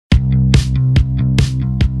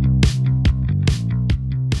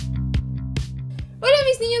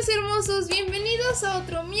hermosos, bienvenidos a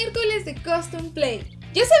otro miércoles de Cosplay.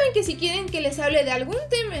 Ya saben que si quieren que les hable de algún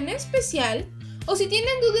tema en especial, o si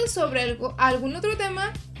tienen dudas sobre algún otro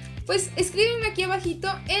tema, pues escríbenme aquí abajito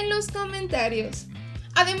en los comentarios.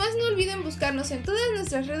 Además no olviden buscarnos en todas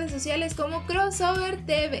nuestras redes sociales como Crossover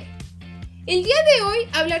TV. El día de hoy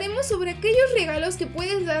hablaremos sobre aquellos regalos que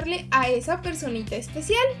puedes darle a esa personita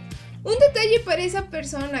especial. Un detalle para esa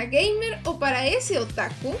persona gamer o para ese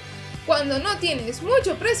otaku, cuando no tienes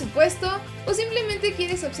mucho presupuesto o simplemente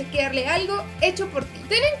quieres obsequiarle algo hecho por ti.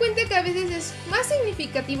 Ten en cuenta que a veces es más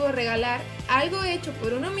significativo regalar algo hecho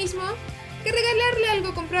por uno mismo que regalarle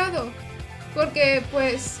algo comprado. Porque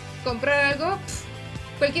pues comprar algo,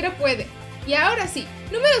 cualquiera puede. Y ahora sí,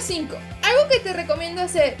 número 5. Algo que te recomiendo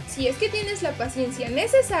hacer, si es que tienes la paciencia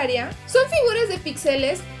necesaria, son figuras de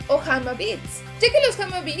píxeles o hamabits, ya que los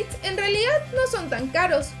hamabits en realidad no son tan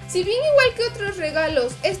caros. Si bien igual que otros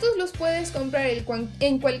regalos, estos los puedes comprar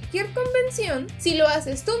en cualquier convención, si lo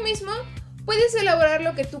haces tú mismo, puedes elaborar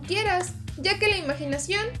lo que tú quieras, ya que la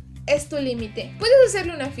imaginación es tu límite. Puedes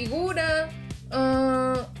hacerle una figura,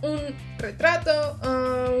 un retrato,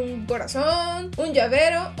 un corazón, un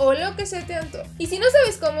llavero o lo que se te antoje. Y si no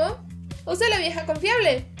sabes cómo, usa la vieja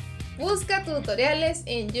confiable. Busca tutoriales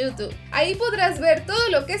en YouTube. Ahí podrás ver todo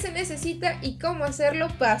lo que se necesita y cómo hacerlo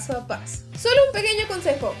paso a paso. Solo un pequeño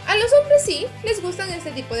consejo. A los hombres sí les gustan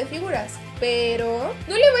este tipo de figuras, pero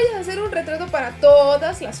no le vayas a hacer un retrato para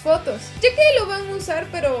todas las fotos, ya que lo van a usar,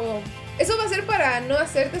 pero eso va a ser para no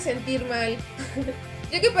hacerte sentir mal.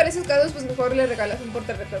 Ya que para esos casos pues mejor le regalas un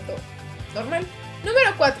portarretrato normal.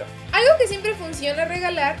 Número 4. Algo que siempre funciona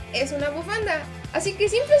regalar es una bufanda. Así que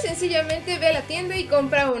simple y sencillamente ve a la tienda y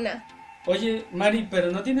compra una. Oye, Mari,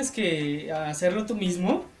 ¿pero no tienes que hacerlo tú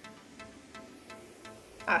mismo?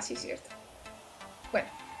 Ah, sí, cierto. Bueno,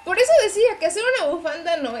 por eso decía que hacer una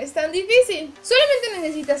bufanda no es tan difícil. Solamente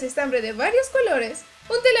necesitas estambre de varios colores,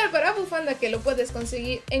 un telar para bufanda que lo puedes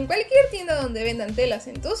conseguir en cualquier tienda donde vendan telas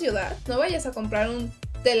en tu ciudad. No vayas a comprar un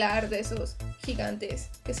telar de esos gigantes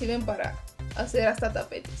que sirven para hacer hasta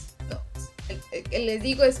tapetes. No, el que les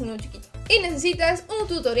digo es uno chiquito. Y necesitas un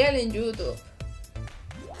tutorial en YouTube,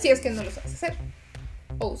 si es que no lo sabes hacer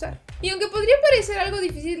o usar. Y aunque podría parecer algo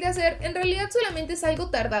difícil de hacer, en realidad solamente es algo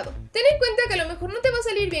tardado. Ten en cuenta que a lo mejor no te va a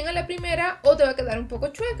salir bien a la primera o te va a quedar un poco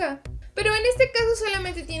chueca. Pero en este caso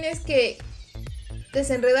solamente tienes que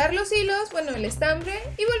desenredar los hilos, bueno, el estambre,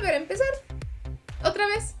 y volver a empezar otra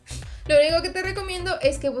vez. Lo único que te recomiendo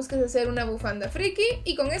es que busques hacer una bufanda friki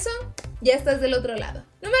y con eso ya estás del otro lado.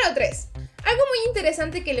 Número 3. Algo muy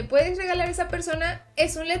interesante que le puedes regalar a esa persona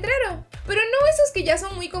es un letrero, pero no esos que ya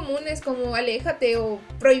son muy comunes como aléjate o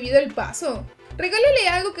prohibido el paso. Regálale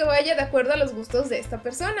algo que vaya de acuerdo a los gustos de esta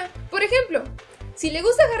persona. Por ejemplo, si le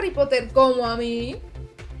gusta Harry Potter como a mí,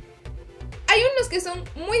 hay unos que son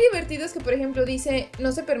muy divertidos que por ejemplo dice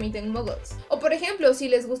no se permiten muggles. O por ejemplo, si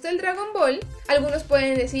les gusta el Dragon Ball, algunos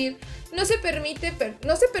pueden decir no se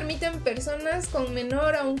permiten personas con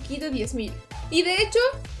menor a un ki de 10.000. Y de hecho,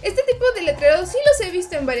 este tipo de letreros sí los he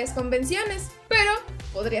visto en varias convenciones, pero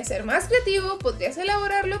podría ser más creativo, podrías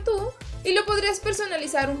elaborarlo tú y lo podrías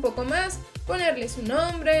personalizar un poco más, ponerle su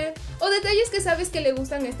nombre o detalles que sabes que le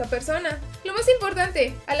gustan a esta persona. Lo más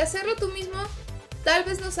importante, al hacerlo tú mismo, tal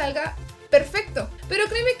vez no salga perfecto, pero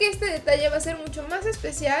créeme que este detalle va a ser mucho más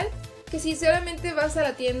especial que si solamente vas a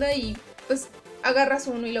la tienda y pues agarras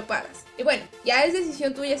uno y lo pagas. Y bueno, ya es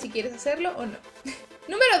decisión tuya si quieres hacerlo o no.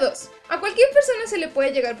 Número 2. A cualquier persona se le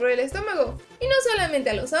puede llegar por el estómago, y no solamente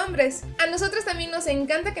a los hombres. A nosotros también nos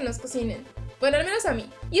encanta que nos cocinen. Bueno, al menos a mí.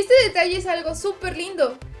 Y este detalle es algo súper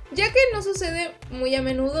lindo, ya que no sucede muy a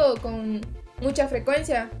menudo o con mucha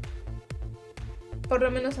frecuencia. Por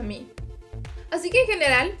lo menos a mí. Así que en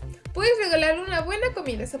general, puedes regalarle una buena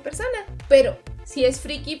comida a esa persona. Pero, si es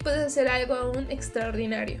friki, puedes hacer algo aún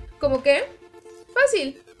extraordinario. ¿Cómo qué?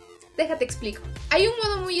 Fácil. Déjate explico. Hay un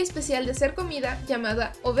modo muy especial de hacer comida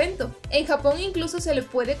llamada obento. En Japón incluso se le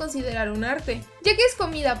puede considerar un arte, ya que es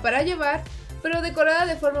comida para llevar, pero decorada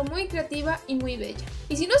de forma muy creativa y muy bella.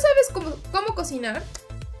 Y si no sabes cómo cocinar,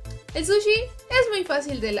 el sushi es muy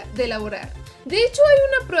fácil de elaborar. De hecho,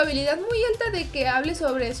 hay una probabilidad muy alta de que hable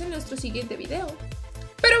sobre eso en nuestro siguiente video.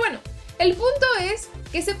 Pero bueno, el punto es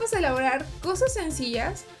que sepas elaborar cosas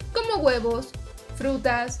sencillas como huevos,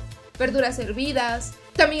 frutas, verduras hervidas.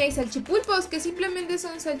 También hay salchipulpos que simplemente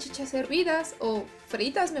son salchichas hervidas o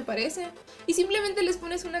fritas me parece, y simplemente les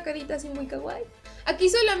pones una carita así muy kawaii. Aquí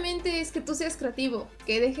solamente es que tú seas creativo,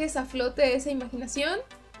 que dejes a flote esa imaginación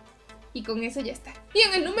y con eso ya está. Y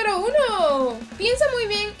en el número 1, piensa muy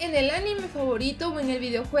bien en el anime favorito o en el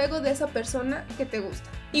videojuego de esa persona que te gusta.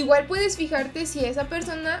 Igual puedes fijarte si esa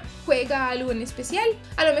persona juega algo en especial.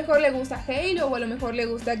 A lo mejor le gusta Halo o a lo mejor le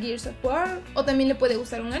gusta Gears of War o también le puede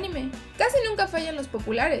gustar un anime. Casi nunca fallan los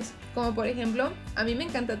populares, como por ejemplo, a mí me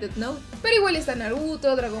encanta Death Note, pero igual está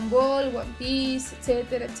Naruto, Dragon Ball, One Piece,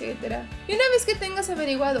 etcétera, etcétera. Y una vez que tengas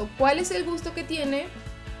averiguado cuál es el gusto que tiene,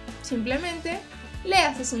 simplemente le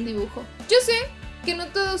haces un dibujo. Yo sé que no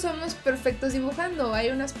todos somos perfectos dibujando, hay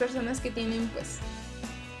unas personas que tienen pues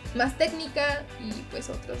más técnica y pues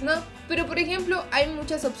otros no. Pero por ejemplo hay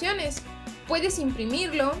muchas opciones. Puedes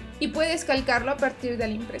imprimirlo y puedes calcarlo a partir de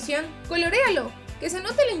la impresión. Coloréalo, que se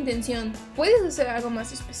note la intención. Puedes hacer algo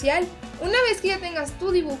más especial. Una vez que ya tengas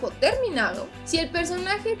tu dibujo terminado, si el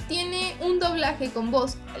personaje tiene un doblaje con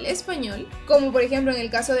voz al español, como por ejemplo en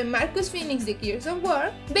el caso de Marcus Phoenix de Gears of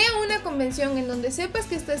War, ve a una convención en donde sepas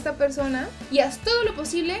que está esta persona y haz todo lo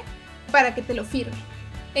posible para que te lo firme.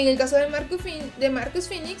 En el caso de Marcus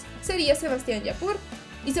Phoenix sería Sebastián Yapur.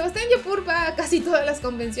 Y Sebastián Yapur va a casi todas las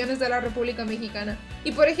convenciones de la República Mexicana.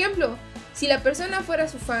 Y por ejemplo, si la persona fuera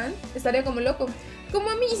su fan, estaría como loco. Como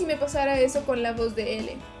a mí si me pasara eso con la voz de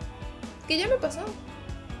L. Que ya me pasó.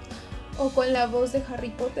 O con la voz de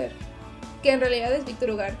Harry Potter. Que en realidad es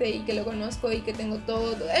Víctor Ugarte y que lo conozco y que tengo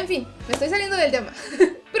todo. En fin, me estoy saliendo del tema.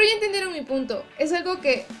 Pero ya entendieron mi punto. Es algo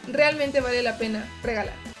que realmente vale la pena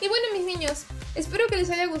regalar. Y bueno, mis niños, espero que les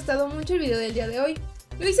haya gustado mucho el video del día de hoy.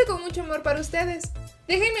 Lo hice con mucho amor para ustedes.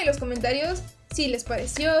 Déjenme en los comentarios si les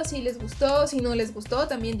pareció, si les gustó, si no les gustó,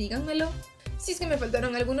 también díganmelo. Si es que me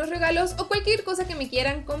faltaron algunos regalos o cualquier cosa que me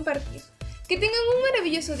quieran compartir. Que tengan un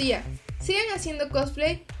maravilloso día. Sigan haciendo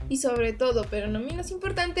cosplay y sobre todo, pero no menos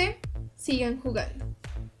importante, sigan jugando.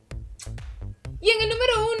 Y en el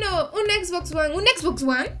número 1, un Xbox One. ¿Un Xbox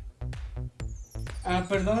One? Ah,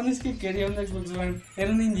 perdón, es que quería un Xbox One.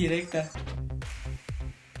 Era una indirecta.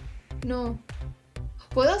 No.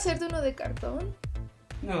 ¿Puedo hacerte uno de cartón?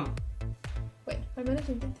 No. Bueno, al menos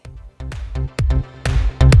lo intenté.